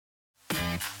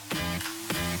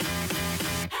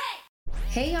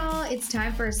Hey y'all, it's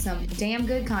time for some damn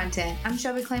good content. I'm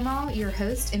Shelby Claymall, your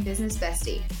host and business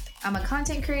bestie. I'm a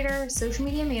content creator, social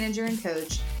media manager and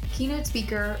coach, keynote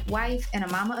speaker, wife, and a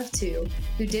mama of two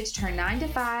who ditched her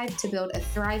 9-to-5 to build a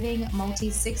thriving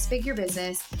multi-six-figure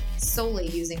business solely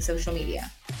using social media.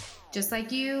 Just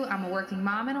like you, I'm a working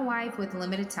mom and a wife with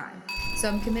limited time. So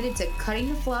I'm committed to cutting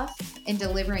the fluff and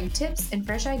delivering tips and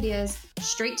fresh ideas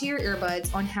straight to your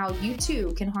earbuds on how you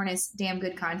too can harness damn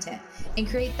good content and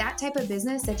create that type of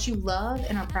business that you love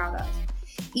and are proud of.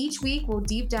 Each week, we'll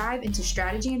deep dive into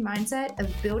strategy and mindset of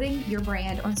building your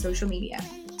brand on social media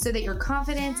so that your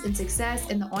confidence and success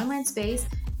in the online space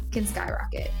can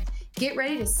skyrocket. Get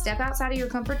ready to step outside of your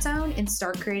comfort zone and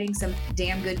start creating some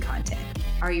damn good content.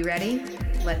 Are you ready?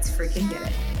 Let's freaking get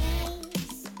it.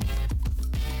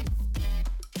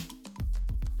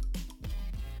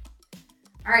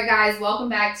 All right, guys, welcome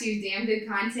back to Damn Good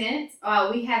Content.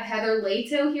 We have Heather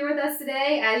Lato here with us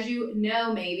today. As you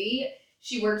know, maybe,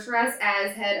 she works for us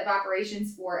as head of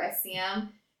operations for SCM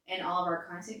and all of our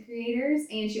content creators.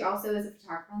 And she also is a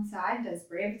photographer on the side, does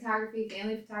brand photography,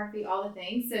 family photography, all the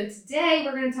things. So today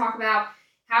we're going to talk about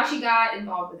how she got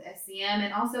involved with SCM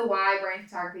and also why brand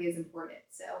photography is important.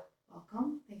 So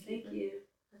welcome. Thank you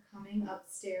for coming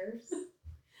upstairs.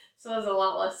 So it was a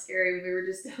lot less scary when we were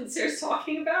just downstairs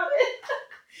talking about it.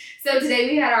 So today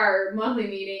we had our monthly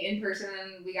meeting in person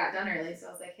and we got done early. So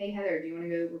I was like, hey, Heather, do you want to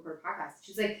go record a podcast?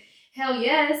 She's like, hell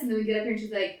yes. And then we get up here and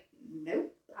she's like,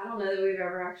 nope. I don't know that we've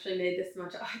ever actually made this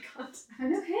much eye contact. I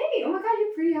know. Hey, oh my God, you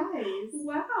have pretty eyes.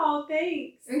 Wow,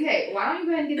 thanks. Okay, why don't you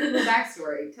go ahead and give people a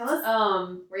backstory? Tell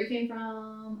us where you came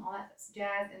from, all that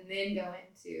jazz, and then go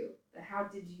into the how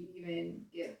did you even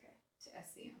get to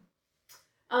SCM?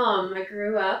 I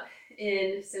grew up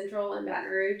in Central and Baton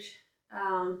Rouge.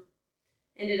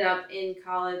 Ended up in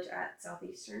college at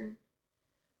Southeastern.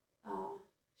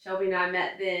 Shelby and I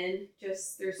met then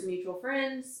just through some mutual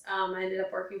friends. I ended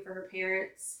up working for her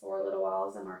parents for a little while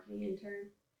as a marketing intern.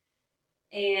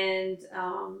 And,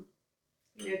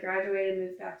 graduated,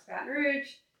 moved back to Baton Rouge,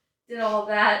 did all of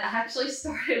that. I actually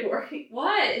started working.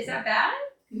 What? Is that bad?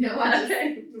 No, I just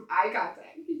eye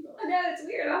contact. I know, it's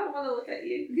weird. I don't want to look at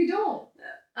you. You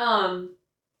don't.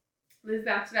 Moved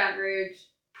back to Baton Rouge.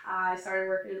 I started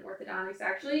working in orthodontics.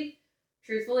 Actually,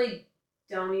 truthfully,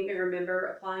 don't even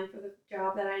remember applying for the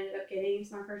job that I ended up getting.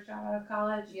 It's my first job out of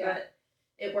college, but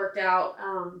it worked out.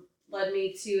 Led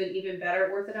me to an even better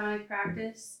orthodontic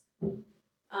practice,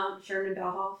 Sherman and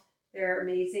Bellhoff. They're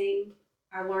amazing.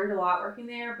 I learned a lot working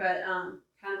there, but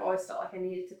kind of always felt like I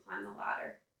needed to climb the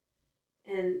ladder.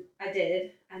 And I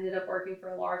did. I ended up working for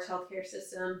a large healthcare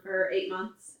system for 8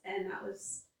 months, and that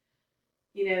was,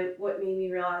 what made me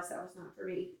realize that was not for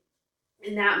me.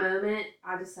 In that moment,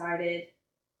 I decided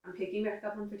I'm picking back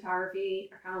up on photography.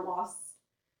 I kind of lost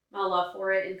my love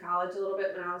for it in college a little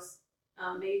bit when I was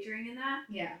majoring in that.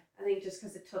 Yeah. I think just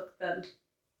because it took the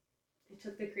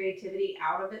creativity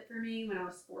out of it for me when I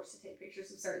was forced to take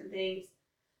pictures of certain things,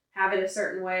 have it a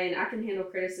certain way, and I can handle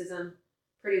criticism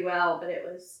pretty well, but it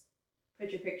was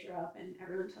put your picture up and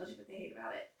everyone tells you what they hate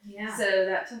about it. Yeah. So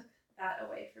that took that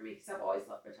away from me because I've always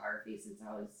loved photography since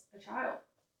I was a child.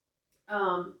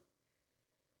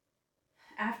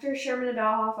 After Sherman and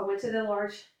Bellhoff, I went to the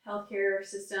large healthcare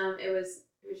system. It was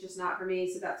just not for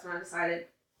me. So that's when I decided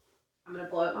I'm going to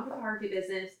blow up my photography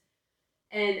business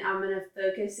and I'm going to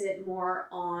focus it more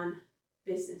on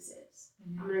businesses.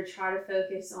 Mm-hmm. I'm going to try to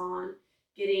focus on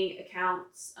getting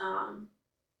accounts,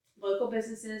 local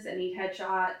businesses that need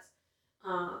headshots.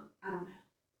 I don't know,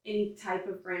 any type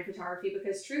of brand photography,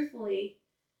 because truthfully,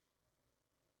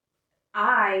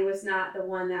 I was not the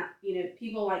one that,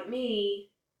 people like me,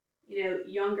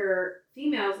 younger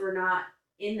females were not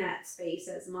in that space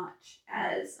as much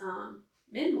as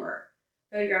men were,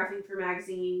 photographing for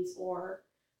magazines or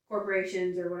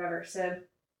corporations or whatever. So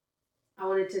I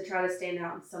wanted to try to stand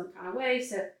out in some kind of way.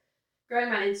 So growing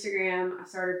my Instagram, I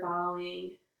started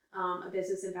following a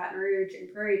business in Baton Rouge in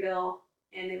Prairieville,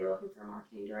 and they were looking for a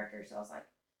marketing director. So I was like,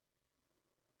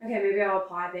 okay, maybe I'll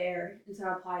apply there. And so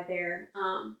I applied there.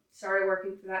 Started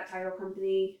working for that title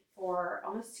company for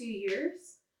almost 2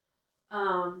 years.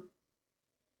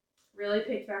 Really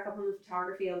picked back up on the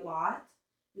photography a lot.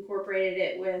 Incorporated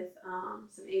it with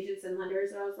some agents and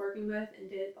lenders that I was working with and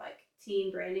did like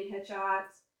team branding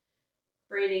headshots,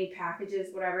 branding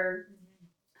packages, whatever.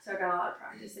 Mm-hmm. So I got a lot of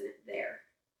practice in it there.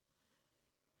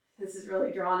 This is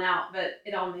really drawn out, but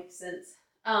it all makes sense.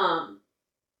 And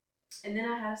then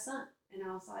I had a son. And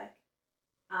I was like,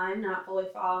 I'm not fully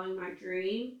following my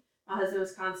dream. My husband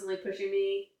was constantly pushing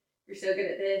me. You're so good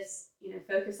at this,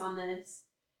 focus on this.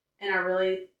 And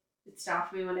it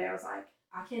stopped me one day. I was like,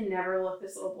 I can never look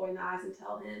this little boy in the eyes and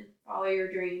tell him, follow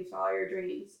your dreams,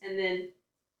 and then,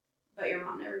 but your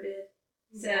mom never did.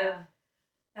 So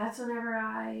that's whenever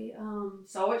I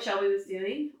saw what Shelby was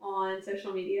doing on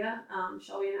social media.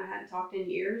 Shelby and I hadn't talked in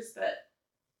years, but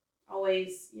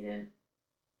always,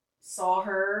 saw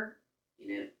her,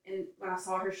 and when I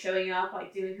saw her showing up,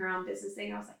 like doing her own business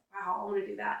thing, I was like, wow, I want to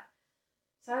do that.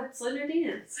 So I slid in her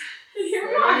DMs.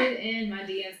 Slid in my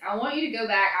DMs. I want you to go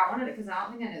back. I wanted to, because I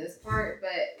don't think I know this part,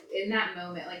 but in that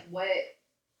moment, like, what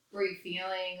were you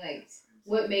feeling? Like,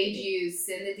 what made you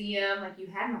send the DM? Like, you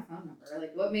had my phone number.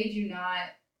 Like, what made you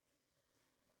not?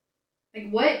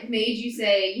 Like, what made you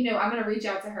say, I'm going to reach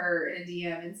out to her in a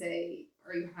DM and say,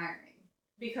 are you hiring?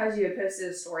 Because you had posted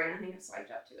a story, and I think I swiped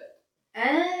up to it.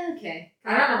 Okay.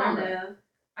 I don't know.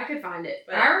 I could find it.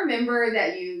 But I remember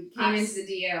that you came into the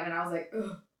DM, and I was like,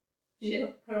 oh,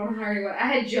 shit, I don't want to hire anyone. I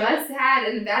had just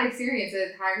had a bad experience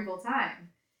with hiring full-time.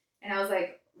 And I was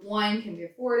like, one, can we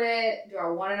afford it? Do I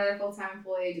want another full-time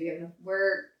employee? Do we have enough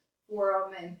work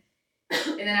for them?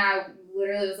 And then I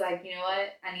literally was like, you know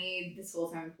what? I need this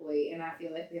full-time employee, and I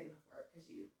feel like we have enough work because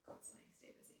you constantly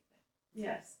stay busy.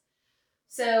 Yes.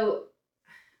 So,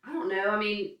 I don't know. I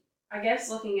mean, I guess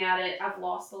looking at it, I've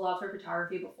lost the love for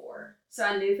photography before. So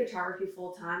I knew photography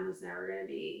full-time was never going to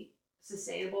be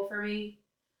sustainable for me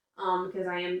because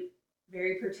I am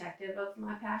very protective of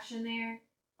my passion there.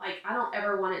 Like, I don't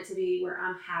ever want it to be where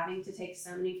I'm having to take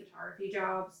so many photography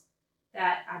jobs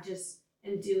that I just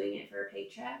am doing it for a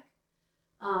paycheck.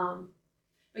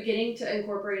 But getting to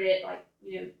incorporate it, like,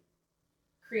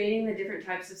 creating the different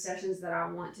types of sessions that I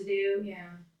want to do. Yeah.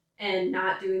 And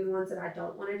not doing the ones that I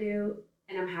don't want to do.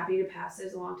 And I'm happy to pass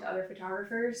those along to other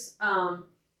photographers,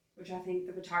 which I think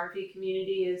the photography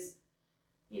community is,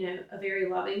 a very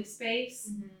loving space.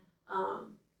 Mm-hmm.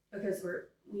 Because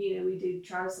we do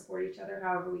try to support each other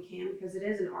however we can, because it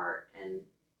is an art and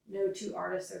no two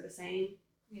artists are the same.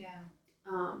 Yeah.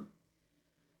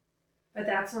 But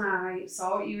that's when I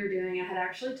saw what you were doing. I had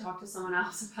actually talked to someone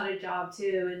else about a job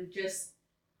too, and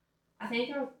I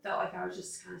think I felt like I was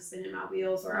just kind of spinning my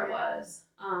wheels where I was,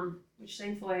 which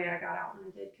thankfully I got out when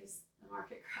I did because the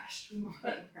market crashed. I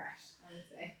would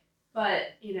say.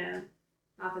 But,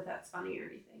 not that that's funny or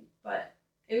anything, but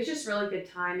it was just really good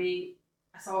timing.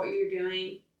 I saw what you were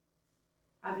doing.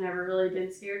 I've never really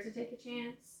been scared to take a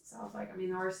chance. So I was like,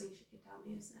 the worst thing she could tell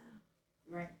me is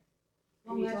no. Right.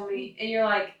 And you told me, and you're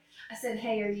like, I said,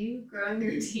 hey, are you growing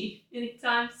your team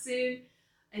anytime soon?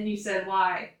 And you said,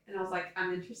 why? And I was like,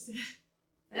 I'm interested.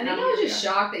 And I think I was just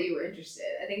shocked that you were interested.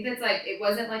 I think that's like, it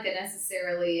wasn't like a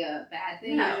necessarily a bad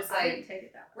thing. No, it was just like, I didn't take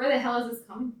it that way. Where the hell is this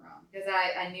coming from? Because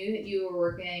I knew that you were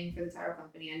working for the title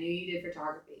company. I knew you did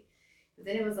photography. But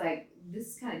then it was like, this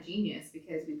is kind of genius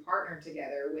because we partnered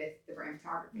together with the brand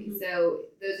photography. Mm-hmm. So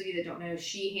those of you that don't know,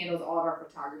 she handles all of our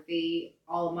photography,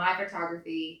 all of my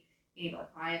photography, any of our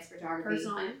clients' photography.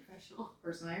 Personal and professional.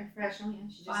 Personal and professional, yeah.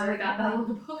 She just finally got that on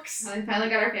the books. Finally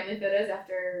got our family photos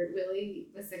after Willie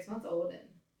was 6 months old and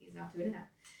he's now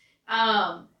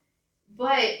 2.5.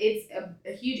 But it's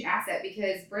a huge asset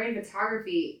because brand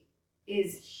photography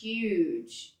is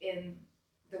huge in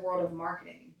the world of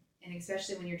marketing. And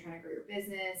especially when you're trying to grow your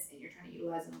business and you're trying to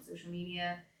utilize it on social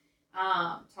media.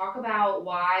 Talk about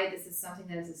why this is something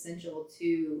that is essential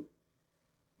to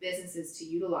businesses to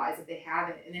utilize if they have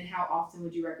it, and then how often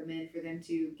would you recommend for them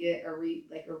to get a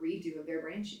redo of their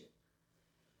brand shoot?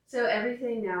 So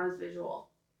everything now is visual.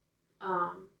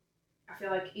 I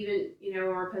feel like even when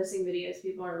we're posting videos,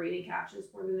 people are reading captions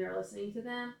more than they're listening to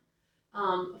them.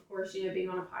 Of course, being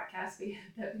on a podcast, we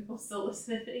hope that people still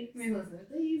listen to things.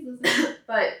 Please listen.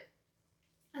 But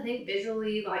I think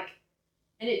visually,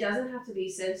 and it doesn't have to be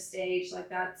so staged.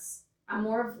 I'm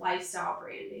more of lifestyle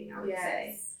branding, I would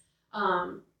say.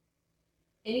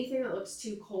 Anything that looks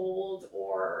too cold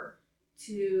or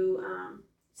too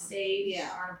staged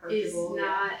is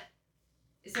not,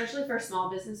 especially for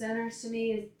small business owners, to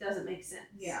me, it doesn't make sense.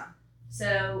 Yeah.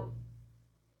 So,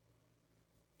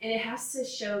 and it has to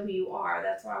show who you are.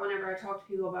 That's why whenever I talk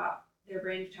to people about their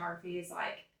brand photography, it's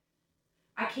like,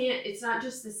 it's not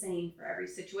just the same for every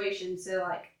situation. So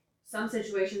some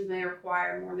situations may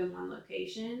require more than one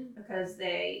location because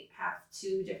they have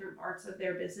two different parts of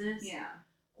their business. Yeah.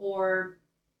 Or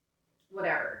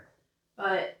whatever.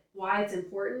 But why it's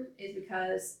important is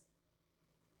because,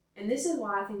 and this is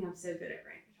why I think I'm so good at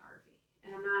brand photography.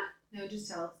 And I'm not, just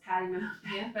tell us. Patting my own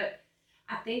back, but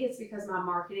I think it's because my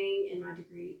marketing and my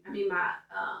degree and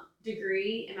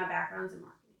my background's in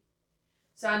marketing.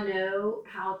 So I know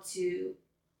how to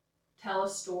tell a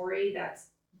story that's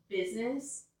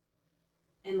business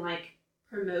and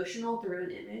promotional through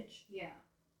an image. Yeah.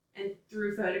 And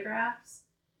through photographs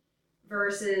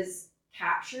versus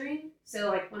capturing. So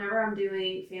like whenever I'm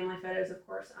doing family photos, of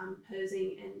course, I'm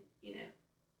posing and,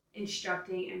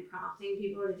 instructing and prompting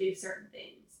people to do certain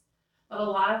things. But a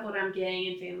lot of what I'm getting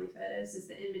in family photos is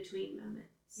the in-between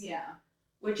moments. Yeah.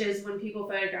 Which is when people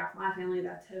photograph my family,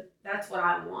 that's what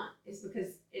I want. Is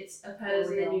because it's a pose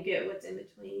and then you get what's in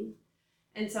between.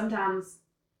 And sometimes,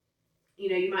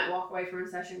 you might walk away from a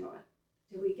session going,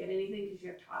 did we get anything because you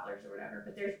have toddlers or whatever?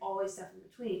 But there's always stuff in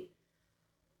between.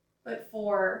 But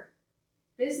for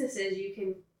businesses, you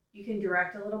can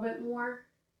direct a little bit more.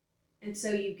 And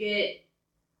so you get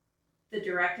the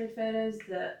directed photos,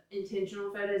 the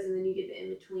intentional photos, and then you get the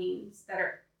in-betweens that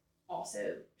are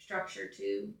also structured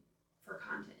for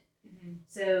content. Mm-hmm.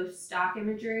 So stock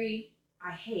imagery,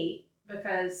 I hate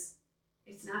because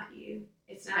it's not you.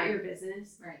 It's not your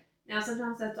business. Right. Now,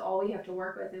 sometimes that's all we have to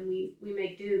work with and we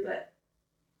make do, but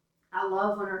I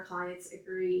love when our clients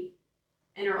agree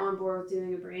and are on board with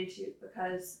doing a brand shoot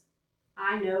because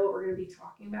I know what we're going to be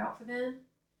talking about for them.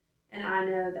 And I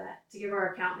know that to give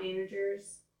our account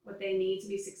managers what they need to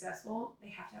be successful, they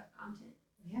have to have content.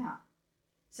 Yeah.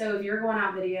 So if you're going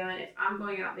out videoing, if I'm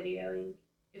going out videoing,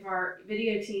 if our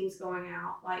video team's going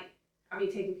out,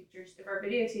 taking pictures, if our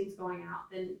video team's going out,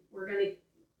 then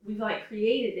we've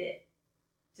created it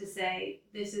to say,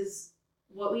 this is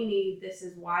what we need, this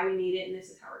is why we need it, and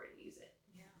this is how we're going to use it.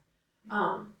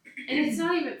 Yeah. And it's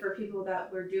not even for people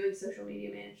that we're doing social media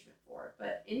management for,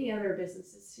 but any other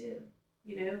businesses too.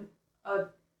 A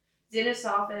dentist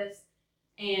office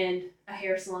and a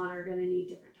hair salon are going to need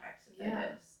different types of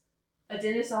photos. A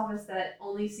dentist office that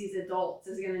only sees adults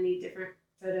is going to need different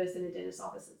photos than a dentist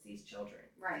office that sees children.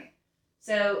 Right.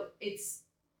 So it's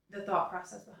the thought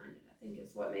process behind it, I think,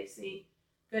 is what makes me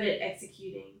good at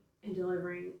executing and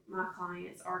delivering our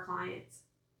clients,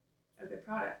 a good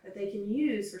product that they can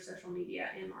use for social media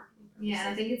and marketing purposes. Yeah, and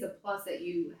I think it's a plus that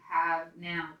you have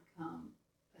now become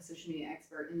a social media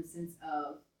expert in the sense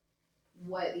of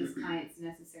what these clients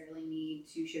necessarily need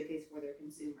to showcase for their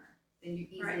consumer. Then you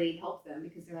easily help them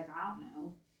because they're like, I don't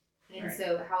know. And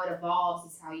so how it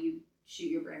evolves is how you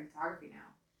shoot your brand photography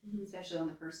now, especially on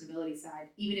the personability side,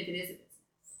 even if it is a business.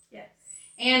 Yes.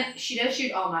 And she does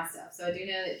shoot all my stuff. So I do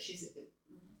know that she's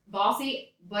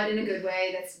bossy, but in a good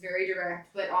way. That's very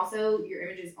direct. But also your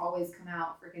images always come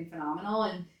out freaking phenomenal.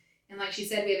 And like she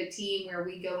said, we have a team where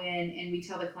we go in and we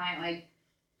tell the client,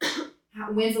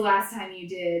 when's the last time you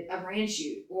did a brand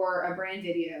shoot or a brand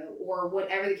video or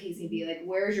whatever the case may be?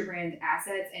 Where's your brand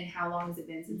assets and how long has it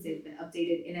been since they've been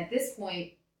updated? And at this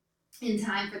point in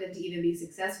time for them to even be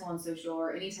successful on social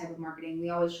or any type of marketing, we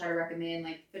always try to recommend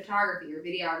photography or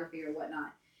videography or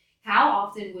whatnot. How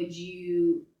often would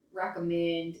you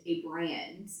recommend a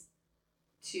brand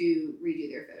to redo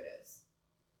their photos?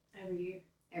 Every year.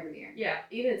 Every year. Yeah.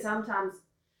 Even sometimes,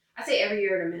 I say every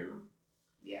year at a minimum.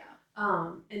 Yeah.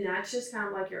 And that's just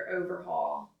kind of your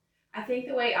overhaul. I think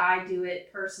the way I do it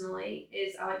personally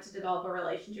is I like to develop a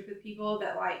relationship with people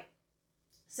that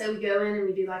so we go in and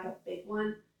we do a big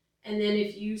one. And then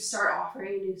if you start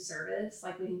offering a new service,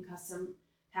 we can custom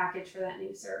package for that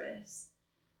new service.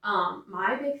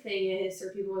 My big thing is for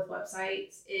people with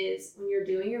websites is when you're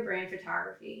doing your brand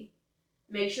photography,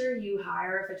 make sure you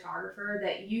hire a photographer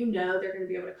that they're going to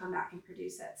be able to come back and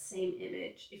produce that same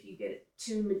image if you get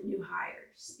 2 new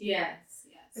hires. Yes.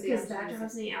 Because that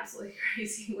drives me absolutely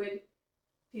crazy when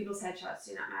people's headshots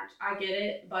do not match. I get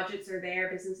it. Budgets are there.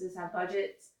 Businesses have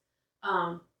budgets.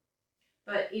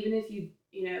 But even if you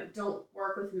don't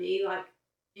work with me,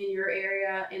 in your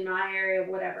area, in my area,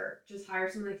 whatever, just hire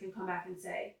someone that can come back and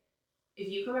say, if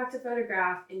you come back to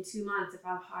photograph in 2 months, if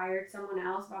I've hired someone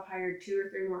else, if I've hired 2 or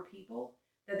 3 more people,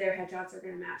 that their headshots are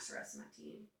going to match the rest of my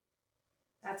team.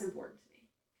 That's important to me.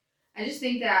 I just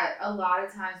think that a lot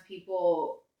of times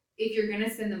people, if you're going to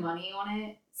spend the money on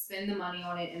it, spend the money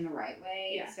on it in the right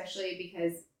way, especially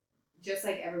because just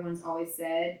like everyone's always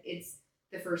said, it's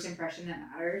the first impression that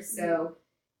matters. So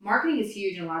marketing is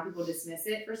huge and a lot of people dismiss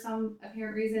it for some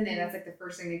apparent reason. And that's the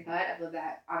first thing they cut. I've lived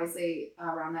that, obviously,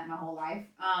 around that my whole life.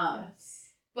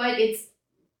 But it's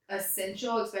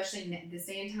essential, especially at this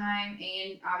day and time,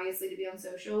 and obviously to be on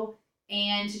social,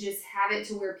 and to just have it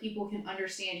to where people can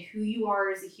understand who you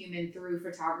are as a human through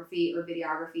photography or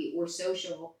videography or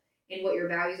social, and what your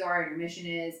values are and your mission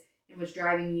is, and what's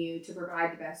driving you to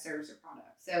provide the best service or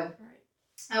product. So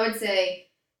I would say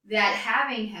that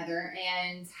having Heather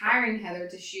and hiring Heather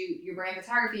to shoot your brand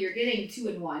photography, you're getting 2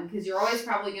 in 1, because you're always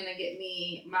probably going to get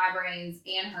me, my brains,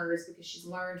 and hers, because she's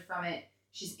learned from it.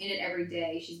 She's in it every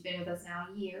day. She's been with us now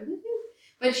a year.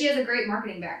 But she has a great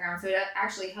marketing background, so it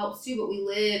actually helps too. But we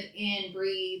live and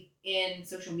breathe in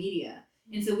social media.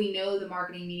 And so we know the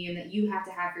marketing medium that you have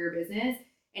to have for your business.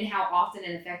 and how often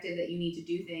and effective that you need to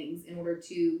do things in order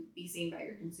to be seen by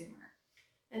your consumer.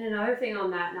 And another thing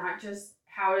on that, not just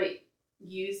how to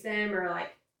use them or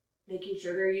like making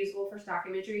sure they're usable for stock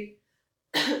imagery.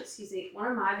 Excuse me.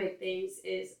 One of my big things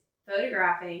is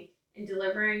photographing and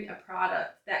delivering a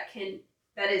product that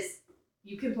is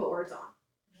you can put words on.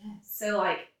 Yes. So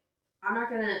like I'm not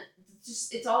gonna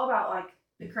it's all about like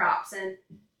the crops and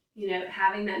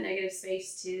having that negative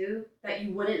space too that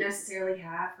you wouldn't necessarily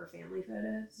have for family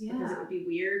photos because it would be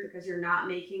weird because you're not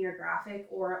making a graphic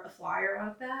or a flyer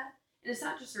out of that. And it's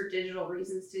not just for digital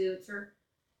reasons too. It's for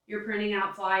you're printing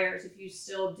out flyers if you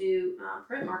still do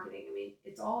print marketing. I mean,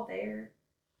 it's all there.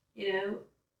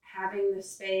 Having the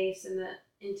space and the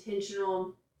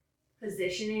intentional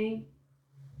positioning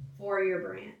for your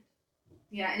brand.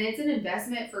 Yeah, and it's an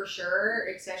investment for sure,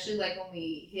 especially like when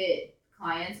we hit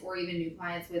clients or even new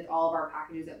clients with all of our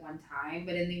packages at one time.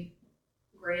 But in the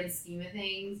grand scheme of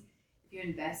things, if you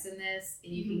invest in this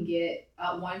and you can get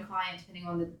one client, depending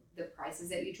on the prices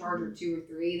that you charge, or 2 or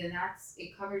 3, then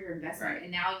it covers your investment. Right.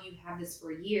 And now you have this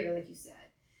for a year, like you said.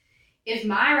 If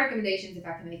my recommendations, if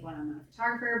I can make one, I'm not a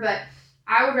photographer, but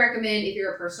I would recommend if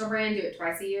you're a personal brand, do it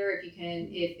twice a year if you can,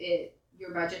 if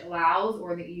your budget allows,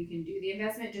 or that you can do the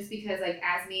investment. Just because, like,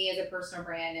 as me as a personal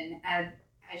brand, and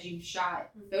as you've shot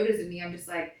photos of me, I'm just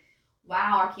like,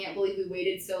 wow, I can't believe we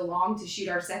waited so long to shoot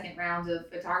our second round of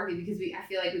photography because I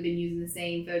feel like we've been using the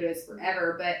same photos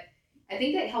forever. But I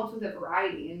think that helps with a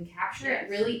variety and capture it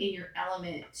really in your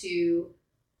element to,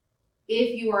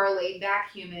 if you are a laid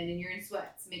back human and you're in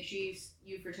sweats, make sure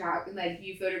you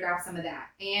photograph some of that.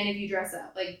 And if you dress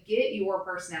up, like, get your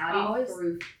personality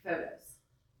through photos.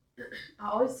 I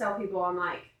always tell people, I'm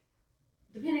like,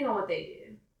 depending on what they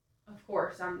do, of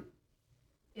course,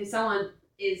 if someone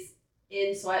is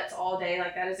in sweats all day,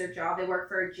 like that is their job, they work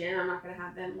for a gym, I'm not going to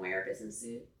have them wear a business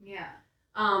suit. Yeah.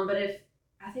 But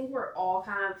I think we're all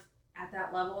kind of at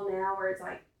that level now where it's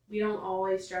like, we don't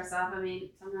always dress up. I mean,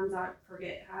 sometimes I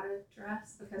forget how to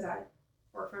dress because I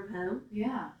work from home.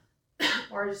 Yeah.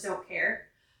 Or I just don't care.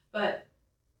 But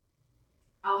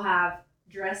I'll have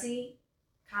dressy,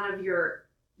 kind of your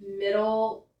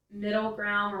middle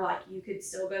ground where like you could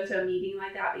still go to a meeting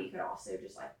like that, but you could also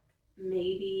just like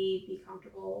maybe be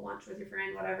comfortable, lunch with your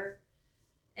friend, whatever.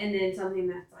 And then something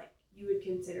that's like you would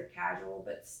consider casual,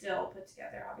 but still put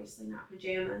together, obviously not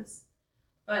pajamas.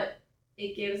 But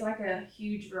it gives like a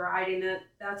huge variety, and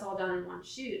that's all done in one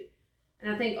shoot.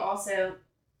 And I think also,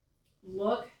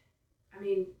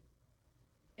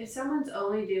 if someone's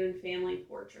only doing family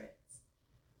portraits,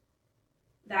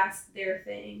 that's their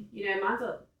thing. Mine's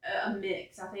a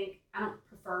mix. I think I don't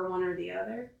prefer one or the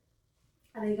other.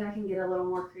 I think I can get a little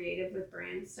more creative with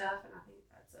brand stuff, and I think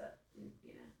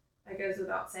that goes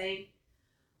without saying.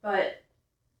 But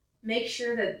make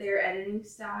sure that their editing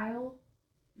style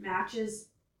matches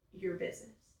your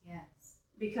business. Yes.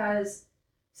 Because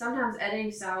sometimes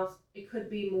editing styles, it could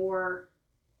be more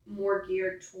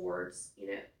geared towards,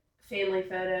 family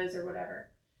photos or whatever.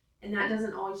 And that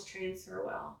doesn't always transfer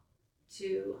well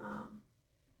to,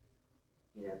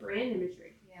 brand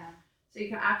imagery. Yeah. So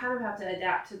I kind of have to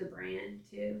adapt to the brand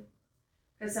too.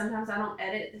 Because sometimes I don't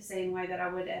edit the same way that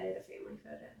I would edit a family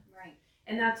photo. Right.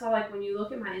 And that's why, like, when you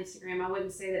look at my Instagram, I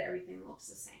wouldn't say that everything looks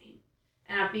the same.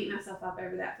 And I've beat myself up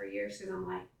over that for years because I'm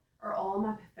like, are all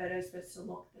my photos supposed to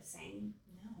look the same?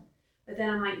 No. But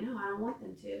then I'm like, no, I don't want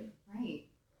them to. Right.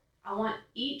 I want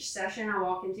each session I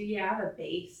walk into, I have a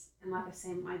base and like the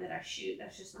same way that I shoot.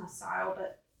 That's just my style,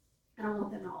 but I don't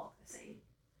want them to all look the same.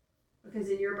 Because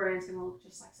then your brand's going to look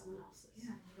just like someone else's. Yeah,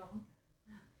 you don't want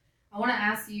that. I want to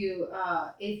ask you,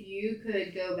 if you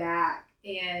could go back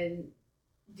and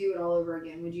do it all over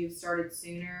again, would you have started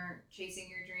sooner chasing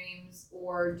your dreams,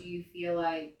 or do you feel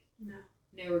like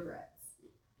no regrets?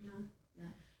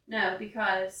 No,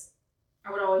 because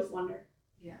I would always wonder.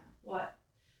 Yeah. What?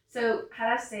 So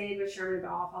had I stayed with Sherman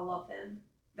Golf, I love them.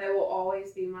 They will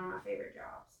always be one of my favorite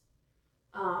jobs.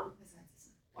 Besides this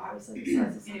Well, obviously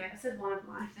besides this Anyway. one. I said one of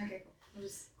mine. Okay, cool. We'll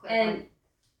just clarify. And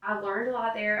I learned a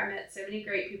lot there. I met so many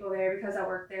great people there because I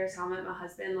worked there. So I met my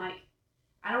husband. Like,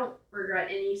 I don't regret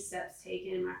any steps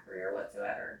taken in my career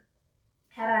whatsoever.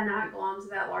 Had I not gone to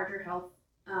that larger health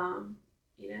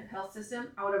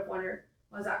system, I would have wondered,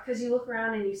 was that, because you look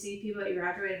around and you see people that you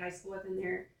graduated high school with and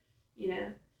they're,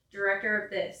 director of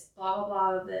this, blah, blah,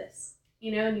 blah of this,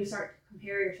 and you start to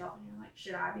compare yourself and you're like,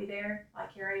 should I be there?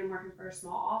 Like, here I am working for a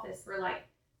small office where, like,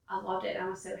 I loved it. I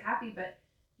was so happy, but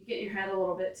you get in your head a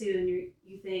little bit too and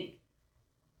you think,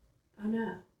 oh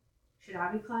no, should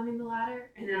I be climbing the ladder?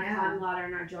 And then I climbed the ladder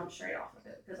and I jumped straight off of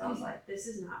it because I was like, this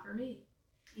is not for me.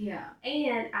 Yeah.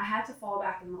 And I had to fall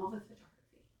back in love with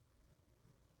photography.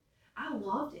 I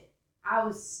loved it. It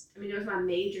was my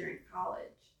major in college.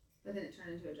 But then it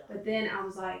turned into a job. But then I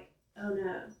was like, oh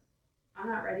no, I'm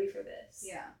not ready for this.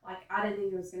 Yeah. Like, I didn't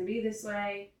think it was going to be this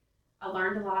way. I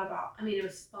learned a lot about, it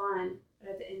was fun,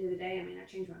 but at the end of the day,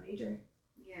 I changed my major.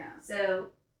 Yeah. So,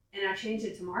 and I changed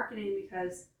it to marketing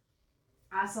because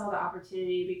I saw the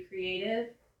opportunity to be creative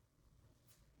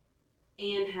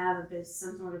and have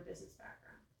some sort of business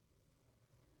background.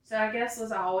 So I guess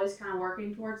was I always kind of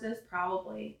working towards this?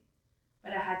 Probably.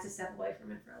 But I had to step away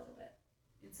from it for a little bit.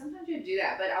 And sometimes you do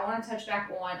that, but I want to touch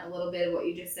back on a little bit of what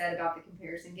you just said about the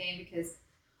comparison game because,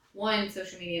 one,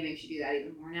 social media makes you do that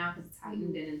even more now because it's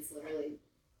heightened and it's literally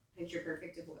picture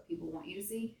perfect of what people want you to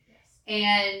see.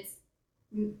 Yes.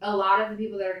 And a lot of the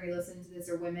people that are going to be listening to this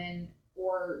are women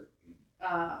or,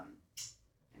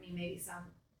 maybe some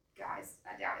guys,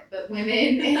 I doubt it, but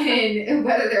women, and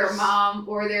whether they're a mom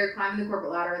or they're climbing the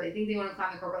corporate ladder, or they think they want to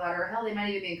climb the corporate ladder, or hell, they might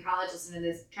even be in college listening to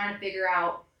this, trying to figure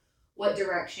out what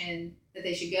direction that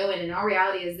they should go in. And our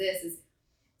reality is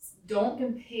don't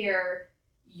compare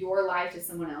your life to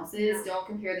someone else's. No. Don't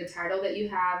compare the title that you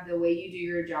have, the way you do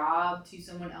your job to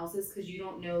someone else's, because you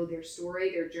don't know their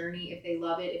story, their journey, if they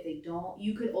love it, if they don't.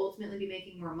 You could ultimately be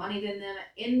making more money than them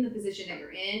in the position that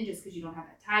you're in just because you don't have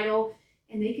that title,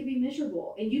 and they could be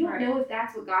miserable. And you don't know if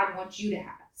that's what God wants you to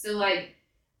have. So, like,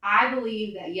 I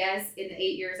believe that, yes, in the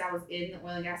 8 years I was in the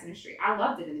oil and gas industry, I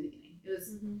loved it in the beginning. It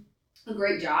was a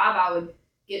great job. I would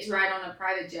get to ride on a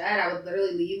private jet. I would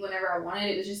literally leave whenever I wanted.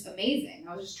 It was just amazing.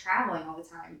 I was just traveling all the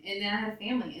time. And then I had a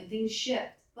family and things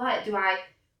shift. But do I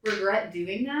regret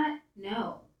doing that?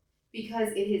 No. Because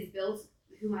it has built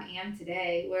who I am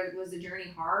today. Was the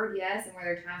journey hard? Yes. And were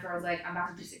there times where I was like, I'm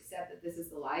about to just accept that this is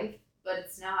the life? But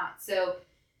it's not. So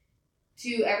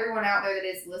to everyone out there that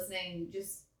is listening,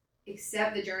 just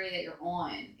accept the journey that you're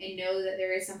on and know that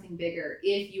there is something bigger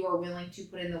if you are willing to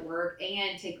put in the work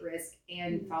and take risk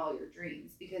and follow your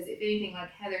dreams. Because if anything, like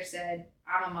Heather said,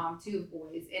 I'm a mom too of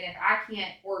boys, and if I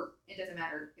can't, or it doesn't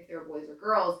matter if they're boys or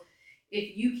girls,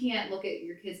 if you can't look at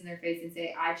your kids in their face and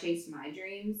say, I chased my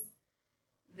dreams,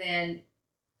 then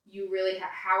you really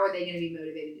how are they going to be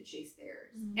motivated to chase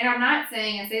theirs? And I'm not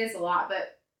saying, I say this a lot,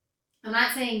 but I'm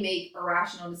not saying make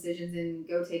irrational decisions and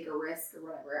go take a risk or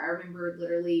whatever. I remember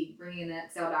literally bringing an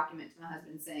Excel document to my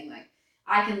husband saying, like,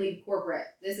 I can leave corporate.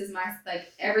 This is my,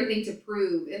 like, everything to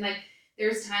prove. And, like,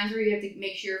 there's times where you have to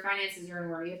make sure your finances are in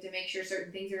order. You have to make sure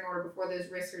certain things are in order before those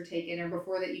risks are taken or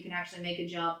before that you can actually make a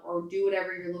jump or do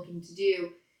whatever you're looking to do.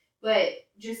 But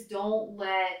just don't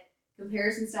let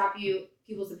comparison stop you,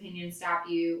 people's opinions stop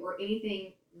you, or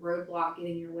anything roadblock get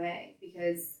in your way,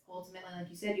 because ultimately, like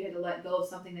you said, you had to let go of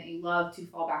something that you love to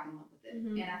fall back in love with it.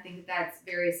 And I think that that's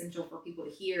very essential for people to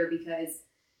hear, because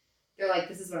they're like,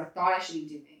 this is what I thought I should be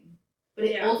doing, but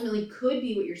it ultimately could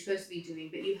be what you're supposed to be doing,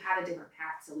 but you had a different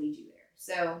path to lead you there.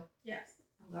 So yes,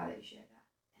 I'm glad that you shared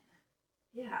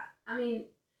that. Yeah, I mean,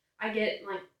 I get,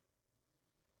 like,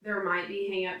 there might be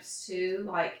hang-ups too.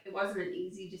 Like, it wasn't an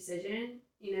easy decision.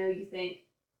 You know, you think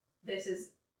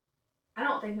I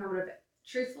don't think I would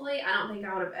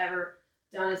have ever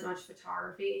done as much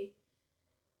photography.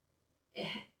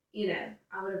 You know,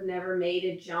 I would have never made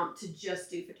a jump to just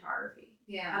do photography.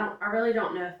 Yeah. I really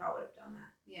don't know if I would have done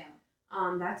that. Yeah.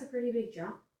 That's a pretty big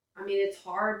jump. I mean, it's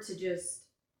hard to just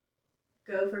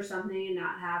go for something and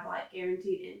not have, like,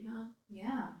 guaranteed income.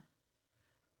 Yeah.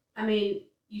 I mean,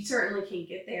 you certainly can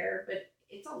get there, but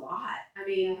it's a lot. I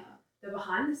mean, the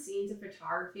behind the scenes of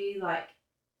photography, like,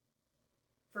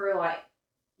 for, like,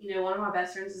 you know, one of my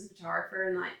best friends is a photographer,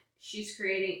 and, like, she's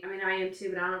creating, I mean, I am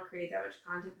too, but I don't create that much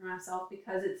content for myself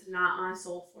because it's not my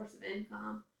sole source of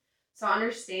income. So I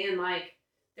understand, like,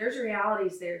 there's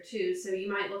realities there too. So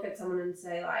you might look at someone and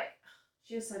say, like,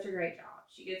 she has such a great job.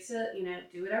 She gets to, you know,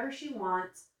 do whatever she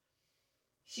wants.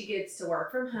 She gets to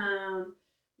work from home.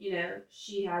 You know,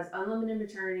 she has unlimited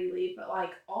maternity leave, but,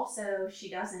 like, also she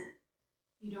doesn't.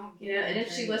 You don't. You know, and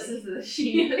if she listens to this,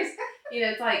 she knows. You know,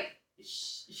 it's like,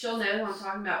 she'll know who I'm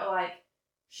talking about. But, like,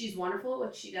 she's wonderful at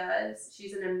what she does.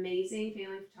 She's an amazing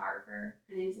family photographer.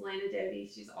 Her name's Lana Doty.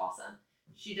 She's awesome.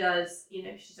 She does, you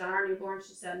know, she's done our newborn.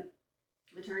 She's done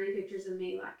maternity pictures of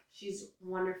me. Like, she's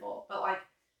wonderful. But, like,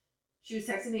 she was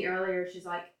texting me earlier. She's,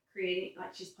 like, creating,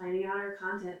 like, she's planning out her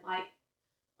content. Like,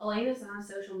 Elena's not a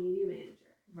social media manager.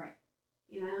 Right.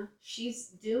 You know, she's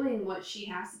doing what she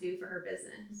has to do for her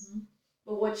business.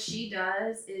 But what she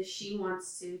does is she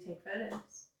wants to take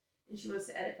photos. And she wants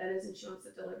to edit photos, and she wants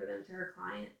to deliver them to her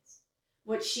clients.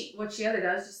 What she else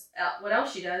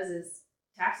she does is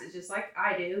taxes, just like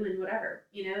I do, and whatever.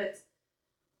 You know, it's,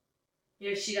 you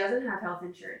know, she doesn't have health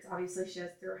insurance. Obviously, she does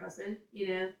through her husband. You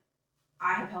know,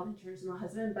 I have health insurance with my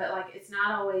husband, but like it's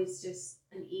not always just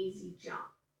an easy jump.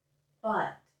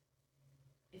 But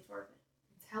it's worth it.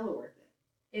 It's hella worth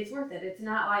it. It's worth it. It's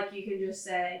not like you can just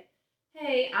say,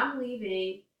 hey, I'm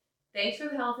leaving. Thanks for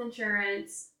the health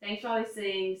insurance. Thanks for all these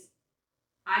things.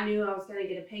 I knew I was going to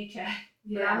get a paycheck,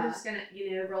 but I'm just going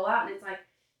to, roll out. And it's like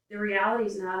the reality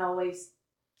is not always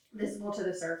visible to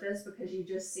the surface because you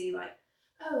just see like,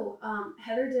 oh,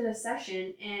 Heather did a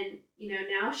session and,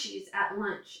 now she's at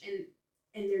lunch and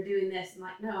they're doing this. And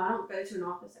like, no, I don't go to an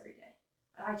office every day.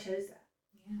 But I chose that.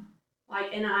 Yeah.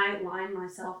 Like, and I lined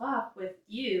myself up with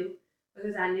you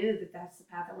because I knew that that's the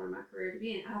path I wanted my career to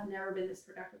be in. I've never been this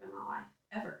productive in my life,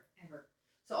 ever.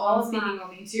 So all speaking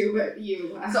on me too, but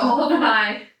you. So all of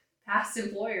my past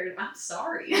employers, I'm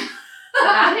sorry that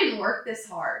I didn't work this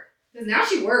hard. Because now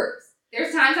she works.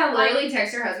 There's times I literally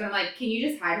text her husband, I'm like, can you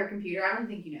just hide her computer? I don't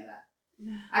think you know that.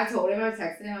 I've told him, I've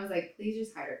texted him, I was like, please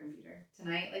just hide her computer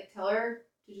tonight. Like, tell her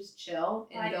to just chill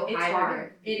and go hide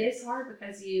her. It is hard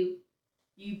because you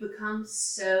become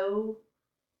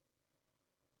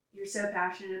you're so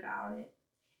passionate about it.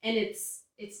 And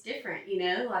it's different,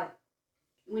 like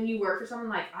when you work for someone,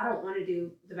 like I don't want to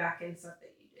do the back end stuff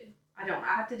that you do.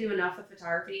 I have to do enough with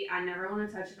photography. I never want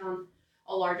to touch it on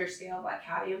a larger scale, like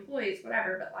how do employees,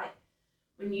 whatever. But like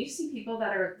when you see people that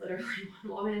are literally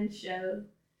one woman show,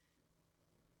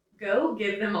 go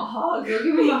give them a hug. Go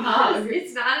give them a hug.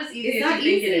 It's not as easy as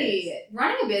you think it is.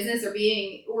 Running a business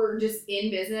or just in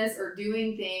business or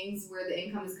doing things where the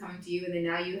income is coming to you and then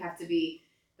now you have to be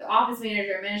the office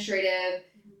manager, administrative,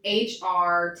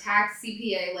 HR, tax,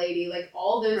 CPA lady, like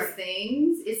all those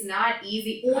things. It's not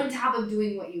easy on top of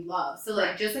doing what you love. So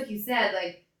like, just like you said,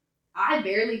 like I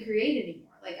barely create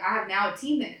anymore. Like I have now a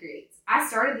team that creates. I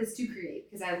started this to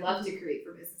create because I love to create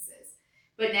for businesses.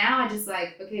 But now I just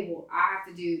like, okay, well, I have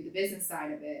to do the business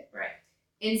side of it. Right.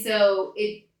 And so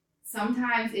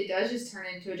sometimes it does just turn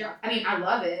into a job. I mean, I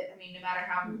love it. I mean, no matter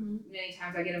how many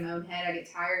times I get in my own head, I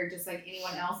get tired just like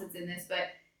anyone else that's in this. But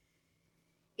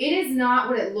it is not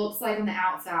what it looks like on the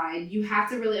outside. You have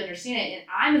to really understand it. And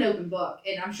I'm an open book,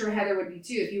 and I'm sure Heather would be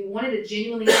too. If you wanted to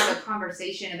genuinely have a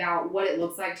conversation about what it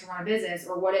looks like to run a business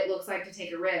or what it looks like to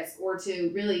take a risk or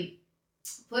to really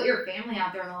put your family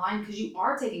out there on the line because you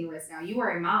are taking a risk now. You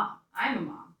are a mom. I'm a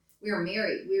mom. We are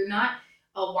married. We're not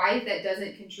a wife that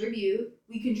doesn't contribute.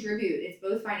 We contribute. It's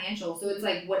both financial. So it's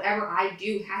like whatever I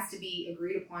do has to be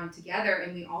agreed upon together.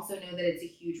 And we also know that it's a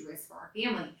huge risk for our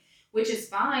family, which is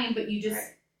fine, but you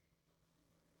just...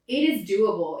 It is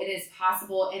doable. It is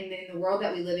possible. And in the world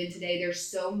that we live in today, there's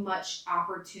so much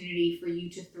opportunity for you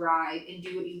to thrive and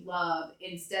do what you love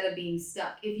instead of being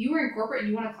stuck. If you were in corporate and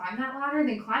you want to climb that ladder,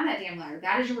 then climb that damn ladder.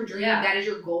 That is your dream. Yeah. That is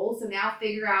your goal. So now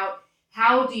figure out,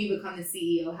 how do you become the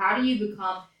CEO? How do you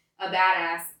become a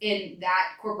badass in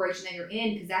that corporation that you're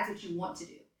in? Because that's what you want to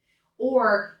do.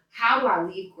 Or how do I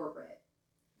leave corporate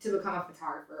to become a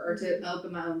photographer or to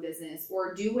open my own business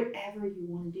or do whatever you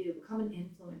want to do? Become an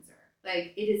influencer.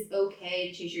 Like, it is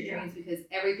okay to chase your dreams because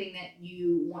everything that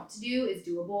you want to do is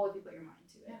doable if you put your mind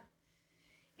to it.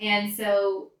 Yeah. And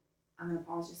so, I'm going to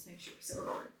pause just to make sure we're still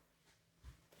recording.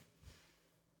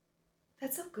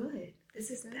 That's so good. This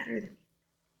is better than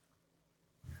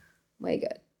me. Way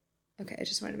good. Okay, I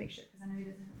just wanted to make sure because I know he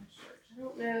doesn't have much storage. I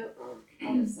don't know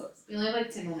how this looks. We only have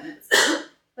like 10 more minutes.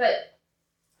 But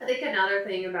I think another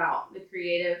thing about the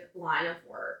creative line of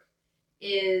work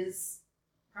is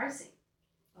pricing.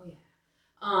 Oh, yeah.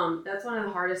 That's one of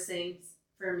the hardest things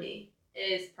for me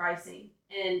is pricing.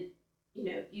 And,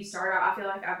 you start out, I feel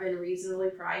like I've been reasonably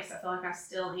priced. I feel like I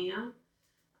still am.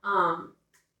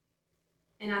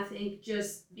 And I think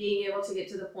just being able to get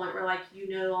to the point where, like, you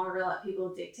no longer let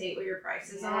people dictate what your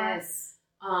prices are.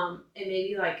 And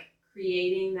maybe, like,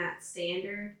 creating that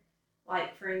standard.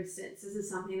 Like, for instance, this is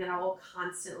something that I will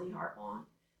constantly harp on.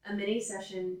 A mini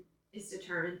session is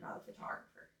determined by the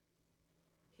photographer.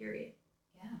 Period.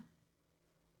 Yeah.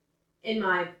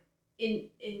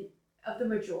 Of the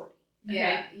majority.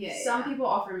 Okay? Yeah. Some people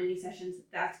offer mini sessions.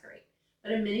 That's great.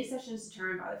 But a mini session is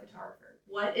determined by the photographer.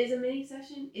 What is a mini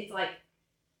session? It's like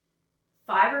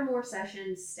 5 or more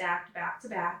sessions stacked back to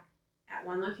back at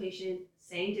one location,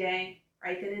 same day,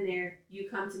 right then and there. You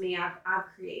come to me. I've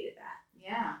created that.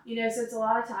 Yeah. So it's a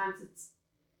lot of times it's,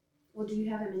 well, do you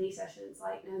have a mini session? It's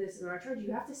like, no, this is what I charge.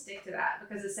 You have to stick to that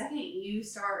because the second you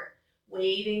start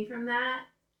waving from that,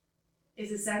 is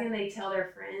the second they tell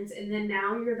their friends, and then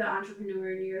now you're the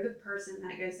entrepreneur and you're the person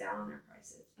that goes down on their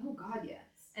prices. Oh, God, yes.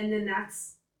 And then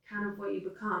that's kind of what you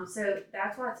become. So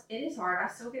that's why it is hard. I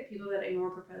still get people that ignore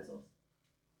proposals.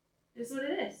 It's what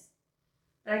it is.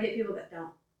 But I get people that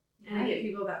don't. And I get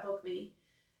people that book me.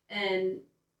 And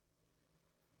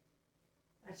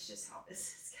that's just how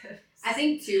business goes. I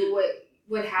think too,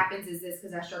 what happens is this,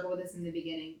 because I struggled with this in the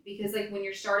beginning, because like when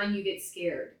you're starting, you get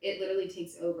scared. It literally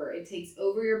takes over. It takes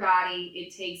over your body.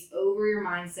 It takes over your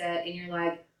mindset, and you're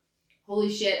like,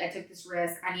 holy shit, I took this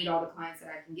risk. I need all the clients that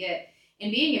I can get.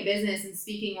 And being in business and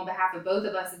speaking on behalf of both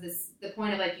of us is the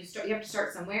point of like you have to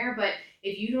start somewhere, but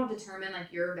if you don't determine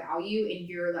like your value and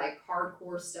you're like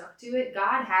hardcore stuck to it,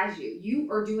 God has you.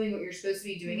 You are doing what you're supposed to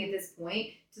be doing at this point,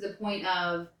 to the point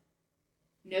of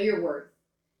know your worth,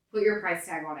 put your price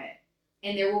tag on it.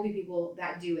 And there will be people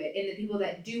that do it. And the people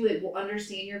that do it will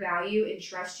understand your value and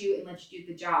trust you and let you do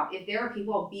the job. If there are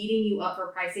people beating you up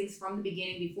for pricings from the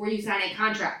beginning before you sign a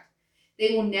contract,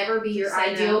 they will never be your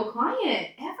ideal client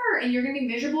ever. And you're going to be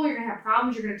miserable. You're going to have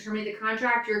problems. You're going to terminate the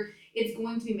contract. It's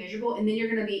going to be miserable. And then you're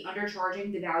going to be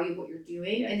undercharging the value of what you're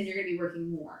doing. Yes. And then you're going to be working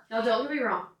more. Now, don't get me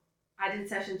wrong. I did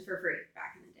sessions for free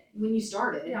back in the day. When you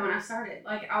started. Yeah, when I started.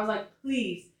 Like, I was like,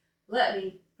 please let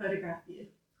me photograph you.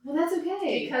 Well, that's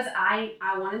okay. Because I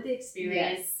wanted the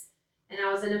experience. Yes. And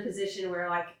I was in a position where,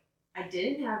 like, I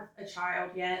didn't have a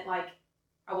child yet. Like,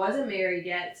 I wasn't married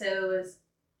yet. So it was,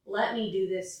 let me do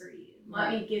this for you.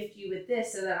 Let me gift you with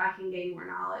this so that I can gain more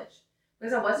knowledge.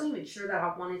 Because I wasn't even sure that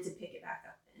I wanted to pick it back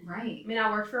up then. Right. I mean, I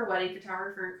worked for a wedding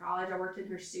photographer in college. I worked in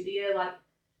her studio. Like,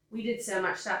 we did so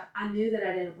much stuff. I knew that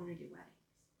I didn't want to do weddings.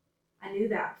 I knew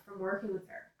that from working with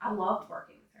her. I loved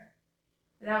working with her.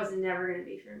 But that was never going to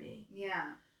be for me.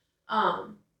 Yeah.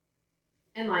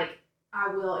 And like,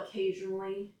 I will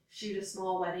occasionally shoot a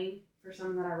small wedding for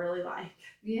someone that I really like.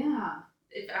 Yeah.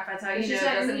 If I tell you no, it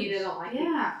doesn't mean I don't like it.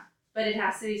 Yeah. But it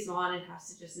has to be small, and it has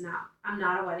to just I'm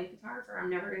not a wedding photographer. I'm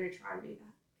never going to try to do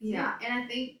that. Yeah. And I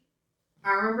think,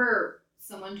 I remember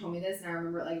someone told me this, and I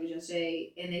remember it like it was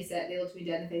yesterday, and they looked me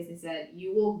dead in the face and they said,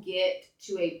 you will get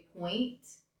to a point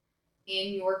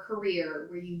in your career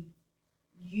where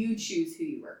you choose who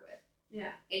you work with.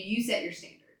 Yeah. And you set your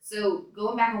standards. So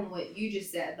going back on what you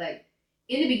just said, like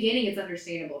in the beginning, it's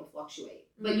understandable to fluctuate,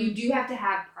 but you do have to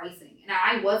have pricing. And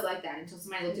I was like that until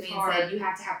somebody looked at me and said, you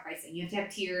have to have pricing. You have to have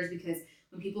tiers, because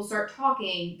when people start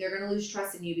talking, they're going to lose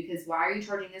trust in you, because why are you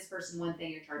charging this person one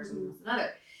thing, you're charging someone else another?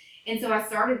 And so I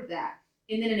started that.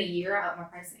 And then in a year, I upped my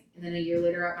pricing. And then a year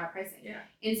later, I upped my pricing. Yeah.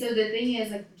 And so the thing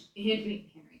is, like, Henry,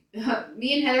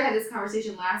 me and Heather had this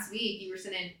conversation last week. You were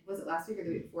sending, was it last week or the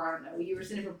week before? I don't know. You were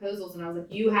sending proposals, and I was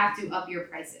like, you have to up your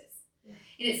prices. Yeah.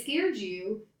 And it scared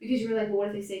you because you were like, well, what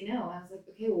if they say no? And I was like,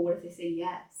 okay, well, what if they say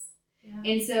yes?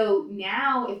 Yeah. And so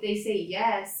now if they say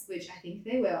yes, which I think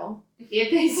they will,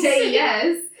 if they say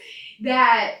yes,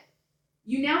 that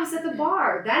you now set the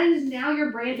bar. That is now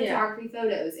your brand photography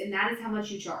photos, and that is how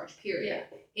much you charge, period.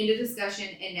 Yeah. End of discussion,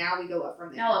 and now we go up from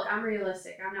there. Now look, I'm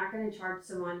realistic. I'm not going to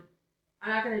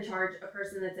charge a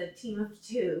person that's a team of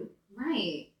 2.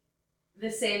 Right. The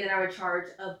same that I would charge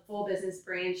a full business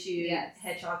brand shoot,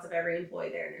 headshots of every employee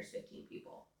there, and there's 15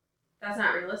 people. That's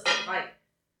not realistic. Like,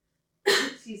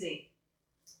 excuse me.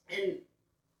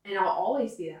 And I'll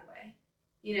always be that way.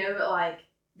 You know, but like,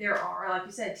 there are, like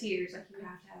you said, tiers. Like, you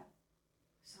have to have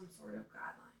some sort of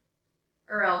guideline,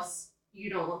 or else you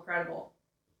don't look credible.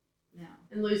 No.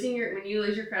 And when you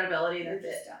lose your credibility, that's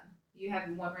it. Done. You have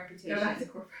one reputation. Go back to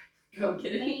corporate. Go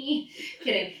kidding.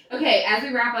 Kidding. Okay, as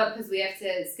we wrap up, because we have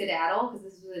to skedaddle, because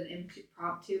this was an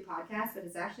impromptu podcast, but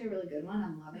it's actually a really good one.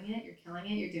 I'm loving it. You're killing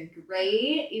it. You're doing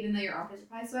great, even though your armpits are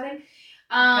probably sweating.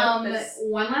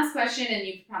 One last question, and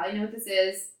you probably know what this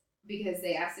is because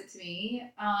they asked it to me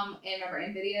in my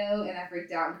brand video, and I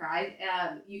freaked out and cried.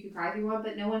 You can cry if you want,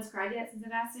 but no one's cried yet since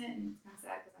I've asked it, and it's kind of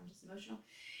sad because I'm just emotional.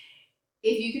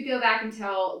 If you could go back and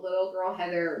tell little girl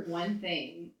Heather one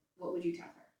thing, what would you tell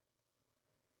her?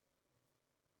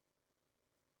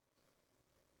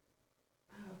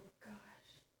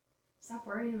 Stop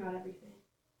worrying about everything.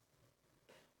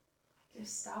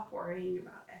 Just stop worrying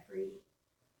about every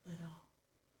little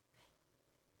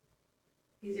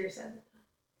thing. Easier said than done.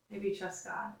 Maybe trust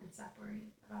God and stop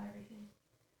worrying about everything.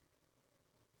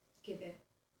 Give it.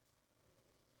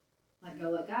 Let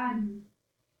go, let God. Mm-hmm.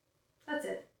 That's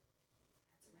it.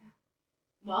 That's a wrap.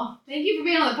 Well, thank you for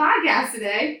being on the podcast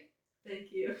today.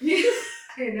 Thank you.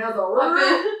 I know the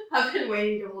word. I've been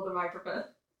waiting to hold the microphone.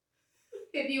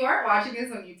 If you aren't watching this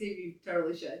on YouTube, you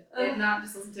totally should. If not,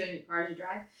 just listen to it in your car as you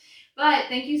drive. But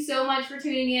thank you so much for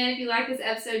tuning in. If you like this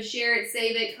episode, share it,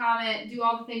 save it, comment, do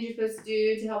all the things you're supposed to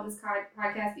do to help this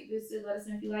podcast be boosted. Let us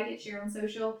know if you like it. Share on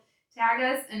social. Tag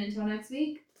us. And until next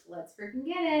week, let's freaking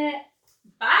get it.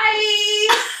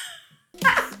 Bye!